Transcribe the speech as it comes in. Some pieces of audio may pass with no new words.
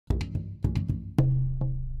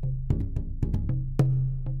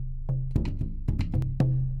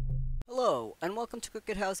Hello, and welcome to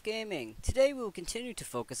Crooked House Gaming. Today we will continue to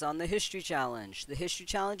focus on the History Challenge. The History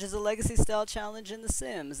Challenge is a legacy-style challenge in The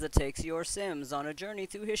Sims that takes your Sims on a journey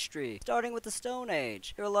through history, starting with the Stone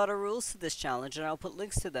Age. There are a lot of rules to this challenge, and I'll put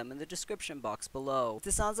links to them in the description box below. If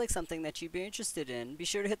this sounds like something that you'd be interested in, be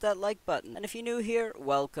sure to hit that like button. And if you're new here,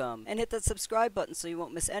 welcome. And hit that subscribe button so you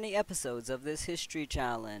won't miss any episodes of this History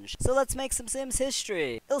Challenge. So let's make some Sims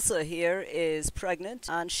history. Ilsa here is pregnant,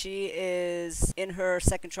 and she is in her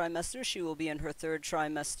second trimester. She will be in her third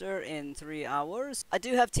trimester in 3 hours. I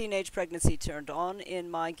do have teenage pregnancy turned on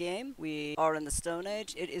in my game. We are in the Stone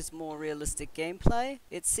Age. It is more realistic gameplay.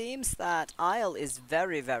 It seems that Isle is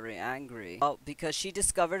very, very angry because she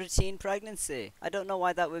discovered a teen pregnancy. I don't know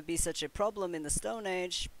why that would be such a problem in the Stone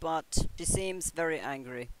Age, but she seems very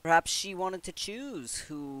angry. Perhaps she wanted to choose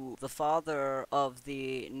who the father of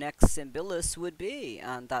the next Symbilis would be,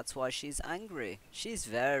 and that's why she's angry. She's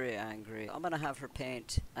very angry. I'm gonna have her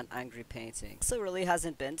paint an angry painting. So really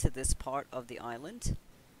hasn't been to this part of the island.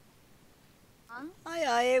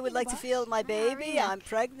 Hi, I would like to feel my baby. I'm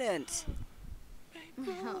pregnant.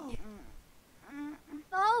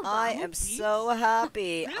 I am so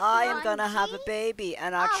happy. I am gonna have a baby,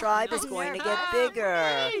 and our tribe is going to get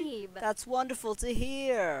bigger. That's wonderful to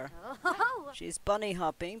hear. She's bunny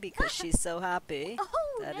hopping because she's so happy.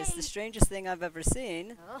 That is the strangest thing I've ever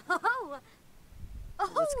seen.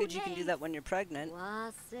 Well, it's good you can do that when you're pregnant.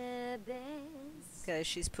 Okay,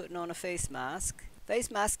 she's putting on a face mask.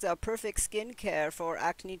 Face masks are perfect skincare for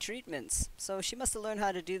acne treatments. So she must have learned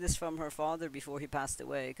how to do this from her father before he passed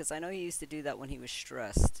away, because I know he used to do that when he was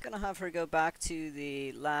stressed. Gonna have her go back to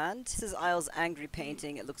the land. This is Isle's angry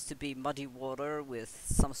painting. It looks to be muddy water with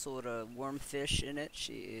some sort of wormfish in it.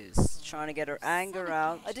 She is trying to get her anger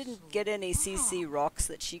out. I didn't get any CC rocks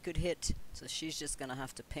that she could hit, so she's just gonna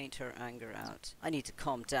have to paint her anger out. I need to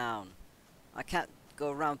calm down. I can't go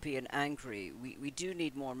around being angry. We do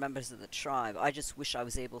need more members of the tribe. I just wish I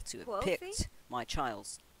was able to have picked my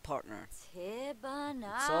child's partner. It's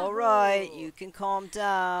alright, you can calm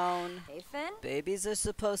down. Babies are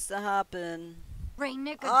supposed to happen.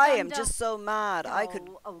 I am just so mad. I could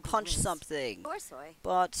punch something.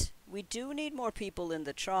 But we do need more people in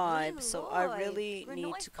the tribe, so I really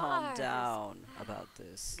need to calm down about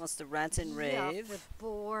this. She wants to rant and rave.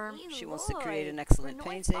 She wants to create an excellent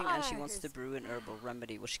painting, and she wants to brew an herbal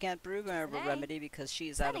remedy. Well, she can't brew an herbal remedy because she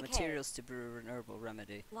is out of materials to brew an herbal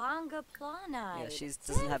remedy. Yeah, she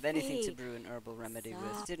doesn't have anything to brew an herbal remedy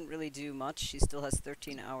with. Didn't really do much. She still has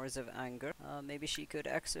 13 hours of anger. Maybe she could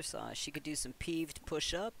exercise. She could do some peeved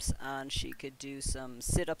push-ups, and she could do some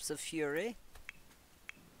sit-ups of fury.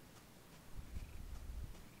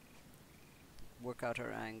 Work out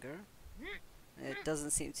her anger. It doesn't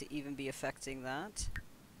seem to even be affecting that.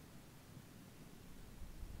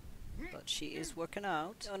 But she is working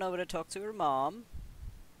out. Don't know how to talk to her mom.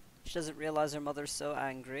 She doesn't realize her mother's so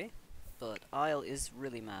angry. But Isle is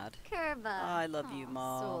really mad. I love you,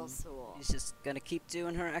 Mom. She's just gonna keep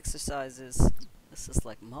doing her exercises. This is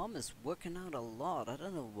like, Mom is working out a lot. I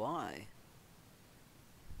don't know why.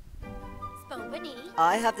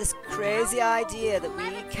 I have this crazy idea that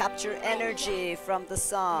we capture energy from the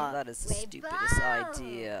sun. That is the stupidest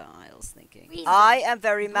idea, Isle's thinking. I am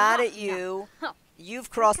very mad at you. You've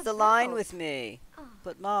crossed the line with me.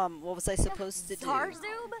 But Mom, what was I supposed to do?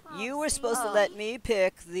 You were supposed to let me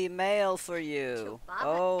pick the male for you.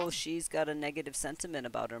 Oh, she's got a negative sentiment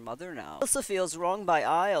about her mother now. Ilsa feels wronged by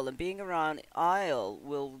Isle, and being around Isle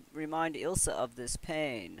will remind Ilsa of this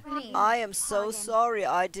pain. I am so sorry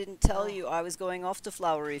I didn't tell you I was going off to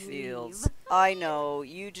flowery fields. I know,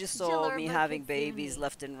 you just saw me having babies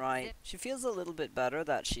left and right. She feels a little bit better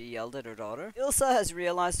that she yelled at her daughter. Ilsa has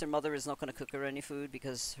realized her mother is not going to cook her any food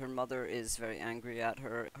because her mother is very angry at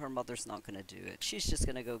her. Her mother's not going to do it. She's just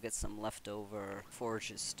going to go get some leftover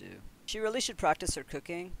forages stew. She really should practice her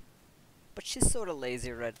cooking, but she's sort of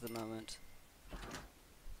lazy right at the moment.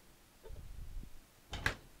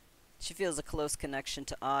 She feels a close connection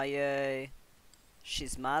to Aye.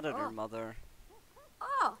 She's mad at her mother.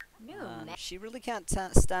 She really can't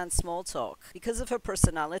stand small talk. Because of her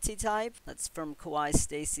personality type, that's from Kawaii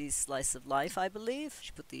Stacy's Slice of Life, I believe.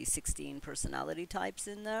 She put the 16 personality types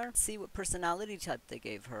in there. Let's see what personality type they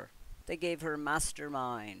gave her. They gave her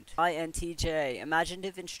Mastermind. INTJ,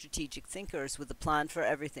 imaginative and strategic thinkers with a plan for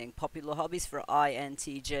everything. Popular hobbies for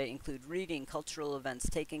INTJ include reading, cultural events,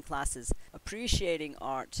 taking classes, appreciating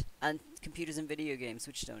art, and computers and video games,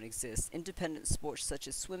 which don't exist. Independent sports such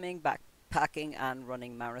as swimming, backpacking and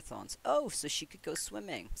running marathons. Oh, so she could go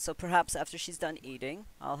swimming. So perhaps after she's done eating,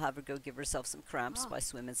 I'll have her go give herself some cramps by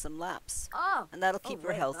swimming some laps. And that'll keep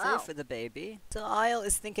her healthier for the baby. So Isle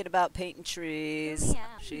is thinking about painting trees.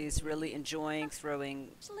 She's really enjoying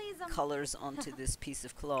throwing colors onto this piece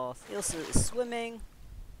of cloth. Ilsa is swimming,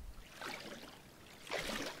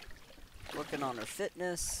 working on her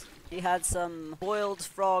fitness. She had some boiled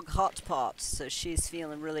frog hot pot, so she's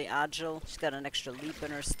feeling really agile. She's got an extra leap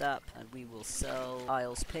in her step, and we will sell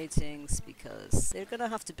Isle's paintings because they're gonna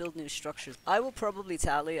have to build new structures. I will probably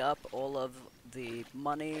tally up all of the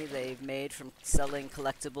money they've made from selling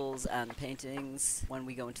collectibles and paintings when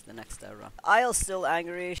we go into the next era. Isle's still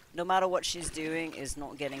angry. No matter what she's doing is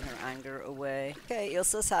not getting her anger away. Okay,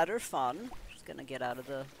 Ilsa's had her fun. She's gonna get out of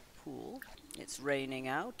the pool. It's raining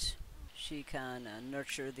out. She can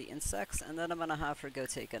nurture the insects, and then I'm gonna have her go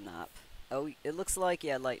take a nap. Oh, it looks like,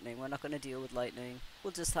 yeah, lightning. We're not gonna deal with lightning.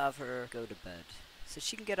 We'll just have her go to bed. So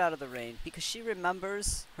she can get out of the rain, because she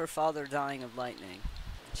remembers her father dying of lightning.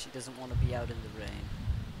 She doesn't want to be out in the rain.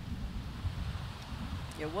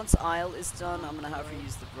 Yeah, once Isle is done, I'm gonna have her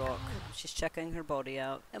use the rock. She's checking her body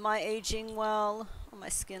out. Am I aging well? Oh, my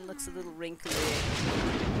skin looks a little wrinkly.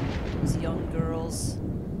 Those young girls.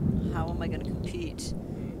 How am I gonna compete?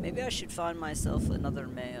 Maybe I should find myself another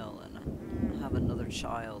male and have another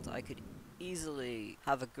child. I could easily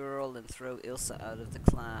have a girl and throw Ilsa out of the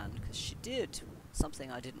clan, because she did something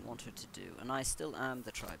I didn't want her to do, and I still am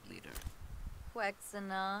the tribe leader.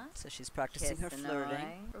 So she's practicing her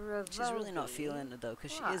flirting. She's really not feeling it though,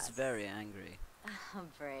 because she is very angry.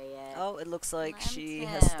 Oh, it looks like she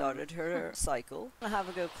has started her cycle. I'm gonna have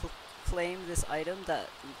her go claim this item that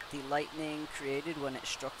the lightning created when it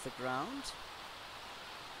struck the ground.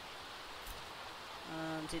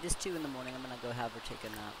 And it is 2 in the morning. I'm gonna go have her take a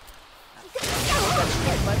nap.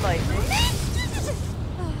 Struck by lightning.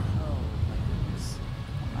 Oh my goodness.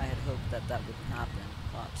 I had hoped that that wouldn't happen,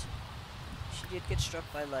 but she did get struck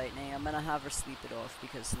by lightning. I'm gonna have her sleep it off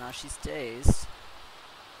because now she's dazed.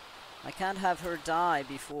 I can't have her die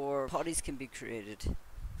before bodies can be created.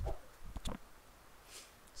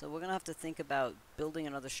 So we're gonna have to think about building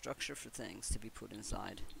another structure for things to be put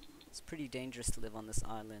inside. It's pretty dangerous to live on this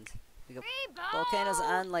island. We got volcanoes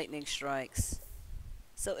and lightning strikes.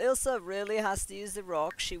 So Ilsa really has to use the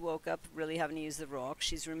rock. She woke up really having to use the rock.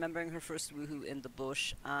 She's remembering her first woohoo in the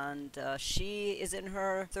bush, and she is in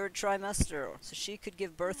her 3rd trimester, so she could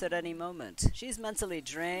give birth at any moment. She's mentally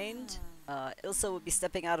drained. Ilsa will be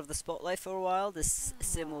stepping out of the spotlight for a while. This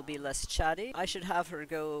sim will be less chatty. I should have her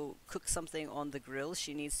go cook something on the grill.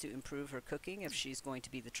 She needs to improve her cooking if she's going to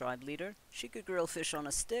be the tribe leader. She could grill fish on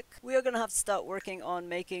a stick. We are going to have to start working on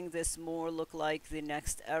making this more look like the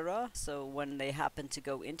next era, so when they happen to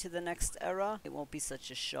go into the next era, it won't be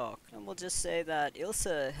such a shock. And we'll just say that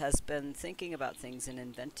Ilsa has been thinking about things and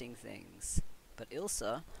inventing things. But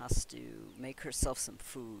Ilsa has to make herself some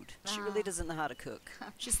food. She really doesn't know how to cook.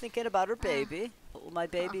 She's thinking about her baby. What will my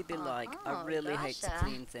baby be like? I really hate to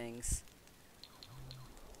clean things.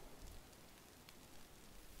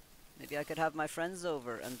 Maybe I could have my friends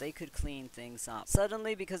over and they could clean things up.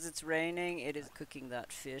 Suddenly, because it's raining, it is cooking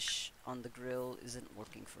that fish on the grill isn't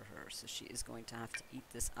working for her. So she is going to have to eat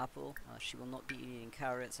this apple. She will not be eating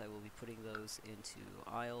carrots. I will be putting those into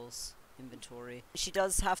Isle's inventory. She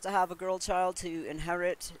does have to have a girl child to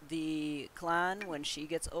inherit the clan when she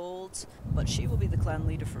gets old, but she will be the clan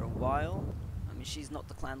leader for a while. I mean, she's not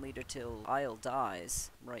the clan leader till Isle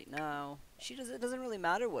dies. Right now, it doesn't really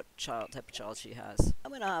matter what type of child she has.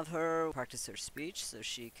 I'm gonna have her practice her speech so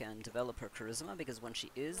she can develop her charisma, because when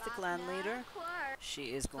she is the clan leader,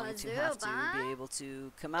 she is going to have to be able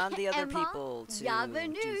to command the other people to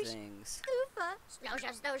do things.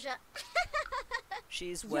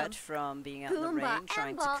 She's wet from being out in the rain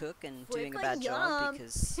trying to cook and doing a bad job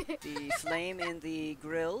because the flame in the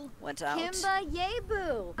grill went out.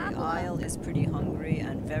 The Isle is pretty hungry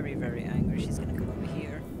and very, very angry. She's gonna come over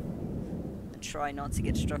here and try not to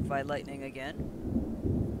get struck by lightning again.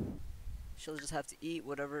 She'll just have to eat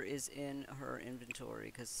whatever is in her inventory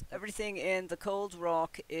because everything in the cold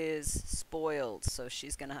rock is spoiled. So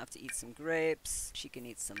she's gonna have to eat some grapes. She can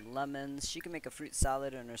eat some lemons. She can make a fruit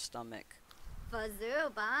salad in her stomach.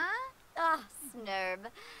 Fazuba? Ah, snurb.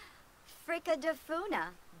 Frika de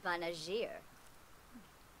Funa, Banagir.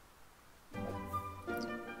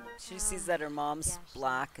 She sees that her mom's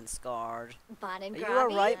black and scarred. Are you You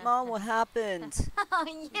alright, Mom? What happened? Oh,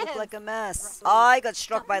 You look yes. like a mess. I got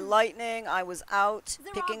struck by lightning. I was out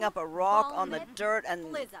picking up a rock on the dirt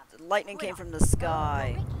and the lightning came from the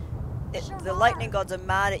sky. The lightning gods are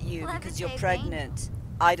mad at you because you're pregnant.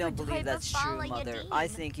 I don't believe that's true, Mother. I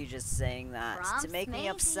think you're just saying that to make me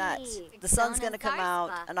upset. The sun's gonna come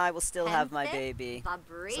out, and I will still have my baby.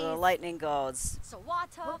 So the lightning gods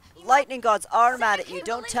are mad at you.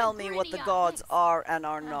 Don't tell me what the gods are and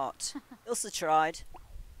are not. Ilsa tried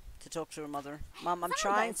to talk to her mother. Mom, I'm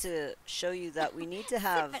trying to show you that we need to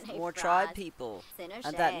have more tribe people,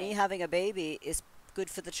 and that me having a baby is good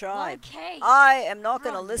for the tribe. I am not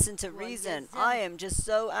going to listen to reason. I am just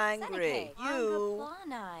so angry. You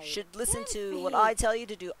should listen to what I tell you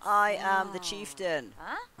to do. I am the chieftain.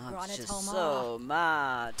 I'm just so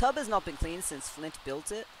mad. Tub has not been cleaned since Flint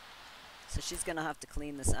built it, so she's going to have to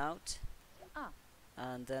clean this out.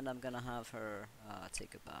 And then I'm going to have her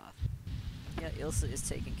take a bath. Yeah, Ilsa is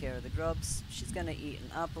taking care of the grubs. She's going to eat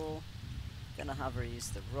an apple. Gonna have her use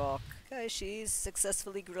the rock. Okay, she's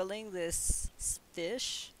successfully grilling this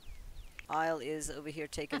fish. Isle is over here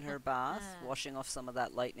taking her bath, washing off some of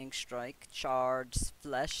that lightning strike charred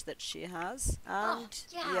flesh that she has. And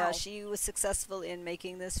yeah, she was successful in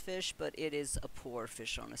making this fish, but it is a poor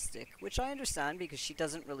fish on a stick, which I understand because she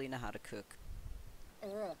doesn't really know how to cook.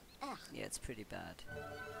 Yeah, it's pretty bad.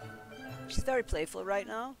 She's very playful right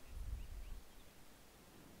now.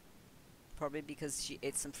 Probably because she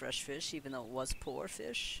ate some fresh fish, even though it was poor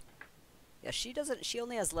fish. Yeah, she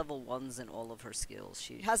only has level 1s in all of her skills.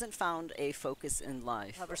 She hasn't found a focus in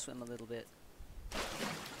life. Have her swim a little bit.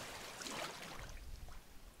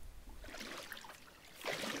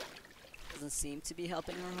 Doesn't seem to be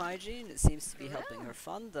helping her hygiene. It seems to be helping her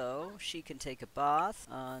fun, though. She can take a bath,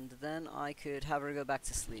 and then I could have her go back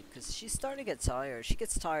to sleep, because she's starting to get tired. She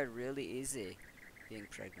gets tired really easy, being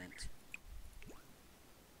pregnant.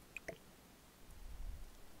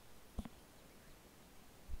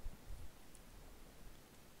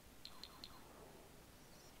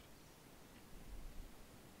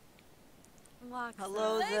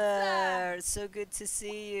 Hello there, it's so good to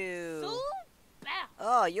see you.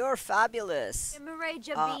 Oh, you're fabulous.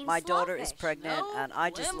 My daughter is pregnant, and I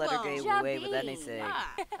just let her get away with anything.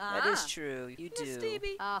 That is true, you do.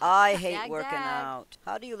 I hate working out.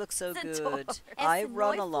 How do you look so good? I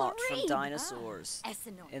run a lot from dinosaurs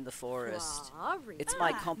in the forest. It's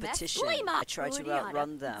my competition. I try to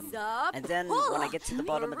outrun them. And then when I get to the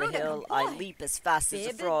bottom of the hill, I leap as fast as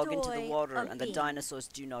a frog into the water, and the dinosaurs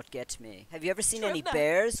do not get me. Have you ever seen any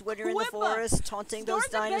bears when you're in the forest, taunting those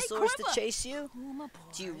dinosaurs to chase you?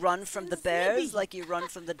 Do you run from the bears like you run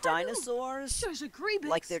from the dinosaurs?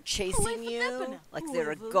 Like they're chasing you? Like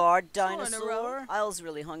they're a guard dinosaur? Isle's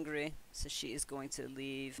really hungry, so she is going to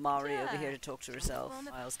leave Mari over here to talk to herself.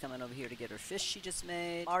 Isle's coming over here to get her fish she just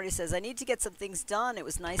made. Mari says, I need to get some things done. It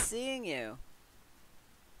was nice seeing you.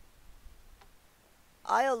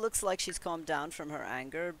 Isle looks like she's calmed down from her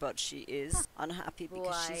anger, but she is unhappy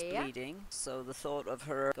because she's bleeding. So the thought of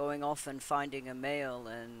her going off and finding a male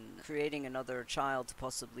and creating another child to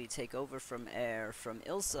possibly take over from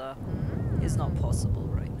Ilsa is not possible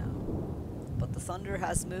right now. But the thunder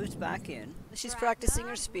has moved back in. She's practicing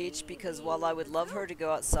her speech because while I would love her to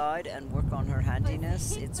go outside and work on her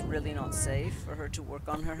handiness, it's really not safe for her to work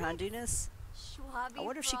on her handiness. I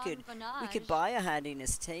wonder if we could buy a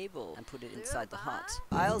handiness table and put it inside the hut.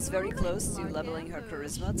 Isle's very close to leveling her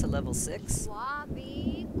charisma to level 6.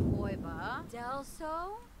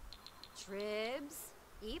 Delso, Tribs,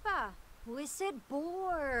 Iba, Wissid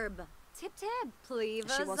Borb, Tip Tip,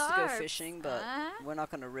 Pleva. She wants to go fishing, but we're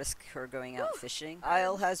not going to risk her going out fishing.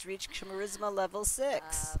 Isle has reached charisma level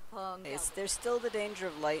 6. There's still the danger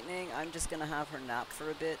of lightning. I'm just going to have her nap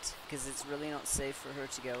for a bit, because it's really not safe for her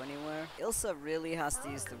to go anywhere. Ilsa really has to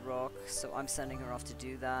use the rock, so I'm sending her off to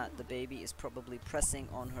do that. The baby is probably pressing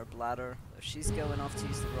on her bladder. So she's going off to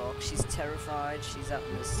use the rock. She's terrified. She's out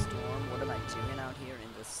in this storm. What am I doing out here in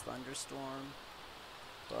this thunderstorm?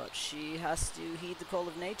 But she has to heed the call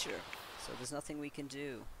of nature. So there's nothing we can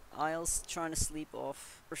do. Isle's trying to sleep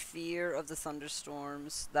off her fear of the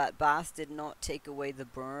thunderstorms. That bath did not take away the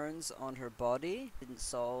burns on her body. Didn't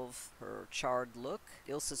solve her charred look.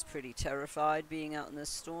 Ilsa's pretty terrified being out in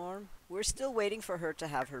this storm. We're still waiting for her to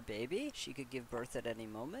have her baby. She could give birth at any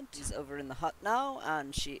moment. She's over in the hut now,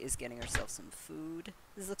 and she is getting herself some food.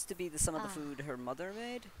 This looks to be some of the food her mother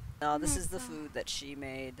made. No, this is the food that she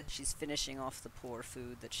made. She's finishing off the poor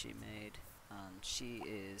food that she made. And she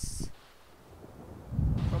is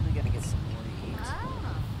probably gonna get some more to eat.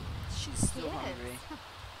 She's still hungry.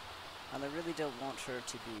 And I really don't want her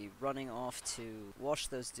to be running off to wash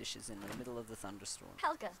those dishes in the middle of the thunderstorm.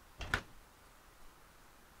 Helga.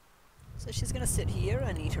 So she's gonna sit here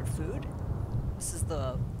and eat her food. This is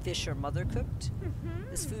the fish her mother cooked.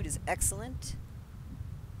 This food is excellent.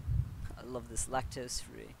 I love this lactose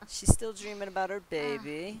free. She's still dreaming about her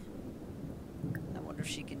baby. I wonder wonder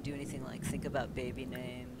if she can do anything like think about baby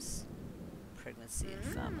names, pregnancy and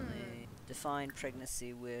family. Define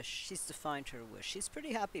pregnancy wish. She's defined her wish. She's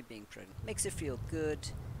pretty happy being pregnant. Makes her feel good.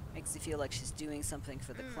 Makes her feel like she's doing something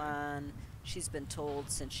for the clan. She's been told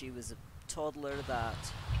since she was a toddler that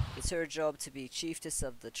it's her job to be chiefess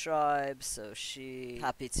of the tribe, so she's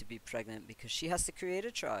happy to be pregnant because she has to create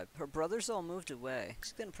a tribe. Her brothers all moved away.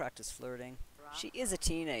 She's gonna practice flirting. She is a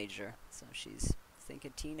teenager, so she's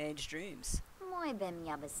thinking teenage dreams.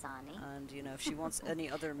 And, you know, if she wants any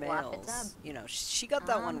other males, you know, she got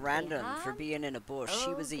that one random for being in a bush.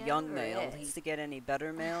 She was a young male. To get any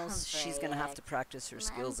better males, she's going to have to practice her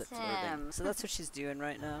skills at flirting. So that's what she's doing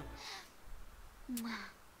right now.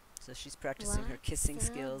 So she's practicing her kissing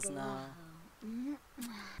skills now.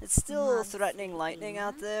 It's still threatening lightning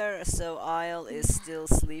out there, so Isle is still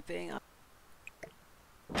sleeping.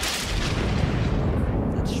 That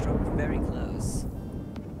struck very close.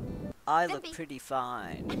 I look pretty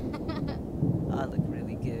fine. I look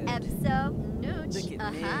really good. Look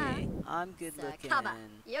at me. I'm good looking. I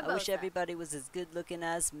wish everybody was as good looking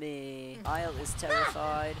as me. Isle is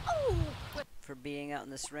terrified for being out in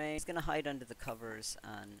this rain. She's gonna hide under the covers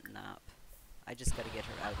and nap. I just gotta get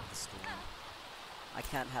her out of the storm. I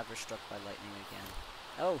can't have her struck by lightning again.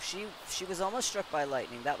 Oh, she was almost struck by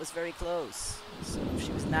lightning. That was very close. So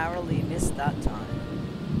she was narrowly missed that time.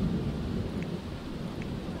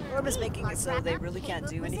 Orb is making it so they really can't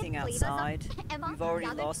do anything outside. We've already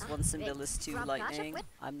lost one Cymbilus to lightning.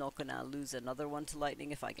 I'm not gonna lose another one to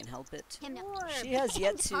lightning if I can help it. She has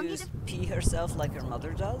yet to pee herself like her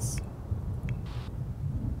mother does.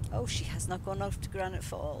 Oh, she has not gone off to Granite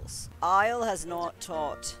Falls. Isle has not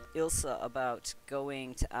taught Ilsa about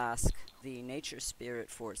going to ask the nature spirit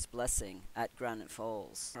for its blessing at Granite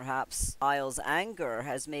Falls. Perhaps Isle's anger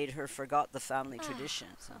has made her forgot the family tradition,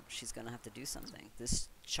 so she's gonna have to do something. This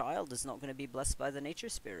child is not going to be blessed by the nature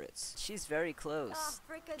spirits. She's very close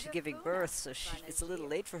to giving birth, so it's a little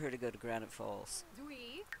late for her to go to Granite Falls.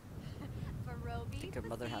 I think her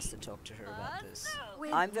mother has to talk to her about this.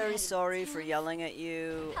 I'm very sorry for yelling at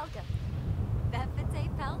you.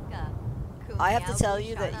 I have to tell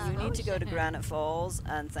you that you need to go to Granite Falls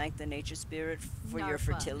and thank the nature spirit for your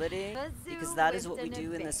fertility, because that is what we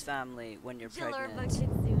do in this family when you're pregnant.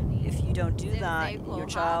 If you don't do that, your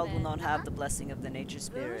child will not have the blessing of the nature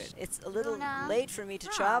spirit. It's a little late for me to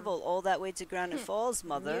travel all that way to Granite Falls,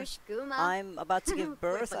 Mother. I'm about to give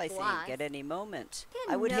birth, I think, at any moment.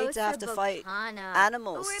 I would hate to have to fight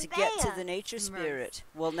animals to get to the nature spirit.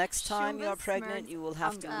 Well, next time you're pregnant, you will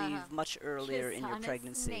have to leave much earlier in your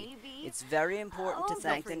pregnancy. It's very important to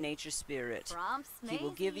thank the nature spirit. He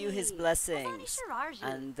will give you his blessings,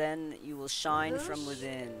 and then you will shine from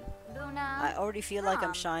within. I already feel like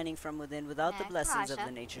I'm shining from within without the blessings of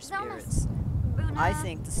the nature spirits. I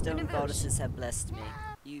think the stone goddesses have blessed me.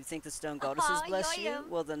 You think the stone goddesses bless you?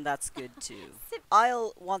 Well, then that's good too.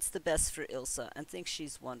 Isle wants the best for Ilsa and thinks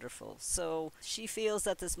she's wonderful. So she feels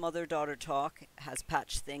that this mother-daughter talk has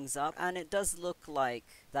patched things up, and it does look like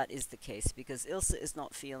that is the case because Ilsa is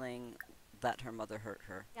not feeling that her mother hurt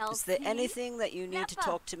her. Is there anything that you need to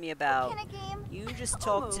talk to me about? You just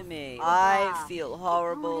talk to me. I feel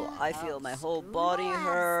horrible. I feel my whole body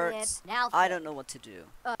hurts. I don't know what to do.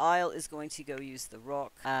 Isle is going to go use the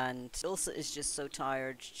rock, and Ilsa is just so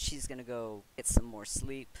tired. She's gonna go get some more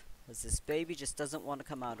sleep, because this baby just doesn't want to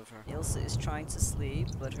come out of her. Ilsa is trying to sleep,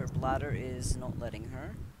 but her bladder is not letting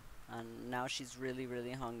her. And now she's really,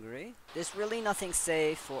 really hungry. There's really nothing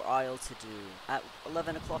safe for Isle to do at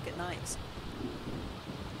 11 o'clock at night.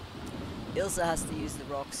 Ilsa has to use the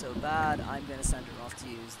rock so bad, I'm going to send her off to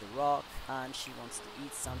use the rock. And she wants to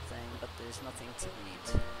eat something, but there's nothing to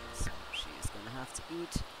eat. So she is going to have to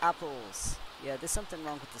eat apples. Yeah, there's something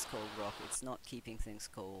wrong with this cold rock. It's not keeping things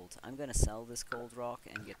cold. I'm going to sell this cold rock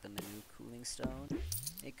and get them a new cooling stone.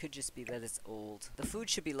 It could just be that it's old. The food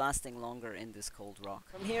should be lasting longer in this cold rock.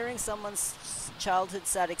 From hearing someone's childhood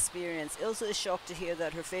sad experience, Ilsa is shocked to hear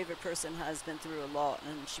that her favorite person has been through a lot,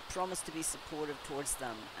 and she promised to be supportive towards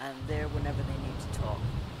them and there whenever they need to talk.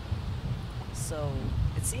 So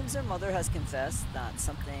it seems her mother has confessed that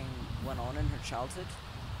something went on in her childhood.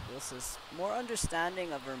 Ilsa's more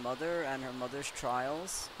understanding of her mother and her mother's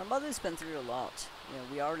trials. Her mother's been through a lot. You know,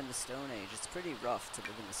 we are in the Stone Age. It's pretty rough to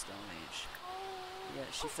live in the Stone Age. Yeah,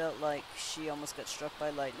 she felt like she almost got struck by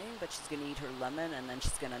lightning, but she's gonna eat her lemon and then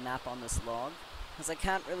she's gonna nap on this log. Because I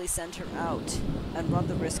can't really send her out and run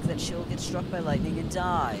the risk that she'll get struck by lightning and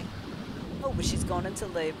die. Oh, but she's gone into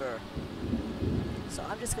labor. So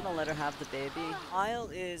I'm just gonna let her have the baby. Isle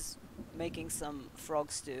is making some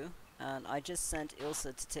frog stew. And I just sent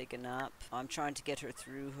Ilsa to take a nap. I'm trying to get her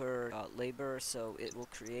through her labor so it will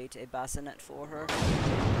create a bassinet for her.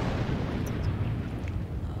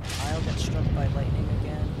 I'll get struck by lightning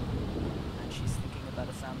again. And she's thinking about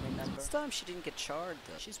a family member. This time she didn't get charred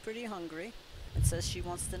though. She's pretty hungry. It says she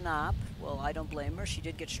wants to nap. Well, I don't blame her. She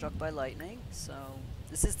did get struck by lightning. So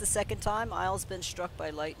this is the second time Isle's been struck by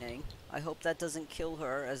lightning. I hope that doesn't kill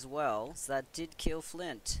her as well. So that did kill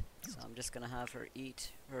Flint. So I'm just going to have her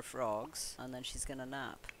eat her frogs. And then she's going to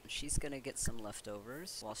nap. She's going to get some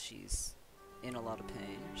leftovers while she's in a lot of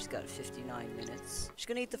pain. She's got 59 minutes. She's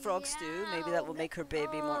going to eat the frog stew. Maybe that will make her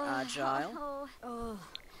baby more agile.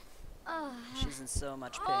 She's in so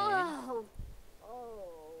much pain.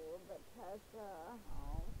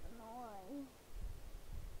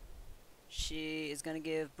 She is going to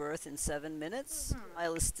give birth in 7 minutes.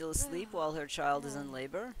 Isle is still asleep while her child is in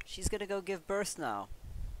labor. She's going to go give birth now.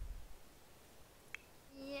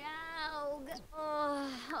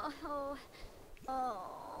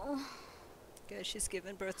 Okay, she's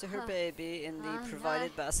given birth to her baby in the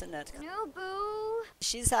provided bassinet. No, boo.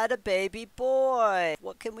 She's had a baby boy.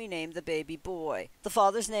 What can we name the baby boy? The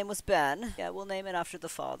father's name was Ben. Yeah, we'll name it after the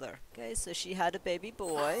father. Okay, so she had a baby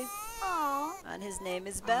boy. And his name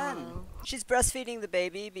is Ben. She's breastfeeding the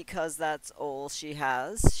baby because that's all she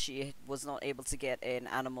has. She was not able to get an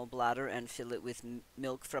animal bladder and fill it with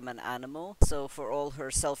milk from an animal. So for all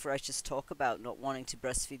her self-righteous talk about not wanting to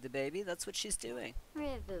breastfeed the baby, that's what she's doing.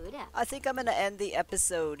 I think I'm going to end the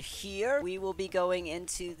episode here. We will be going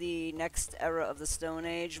into the next era of the Stone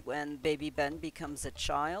Age when baby Ben becomes a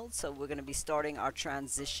child. So we're going to be starting our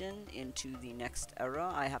transition into the next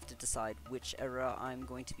era. I have to decide which era I'm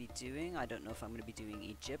going to be doing. I don't know if I'm going to be doing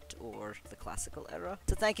Egypt or the classical era.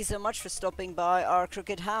 So thank you so much for stopping by our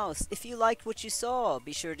crooked house. If you liked what you saw,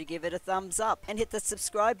 be sure to give it a thumbs up and hit that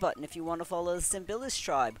subscribe button if you want to follow the Simbilis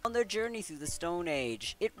tribe on their journey through the Stone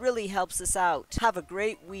Age. It really helps us out. Have a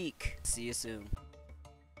great week. See you soon.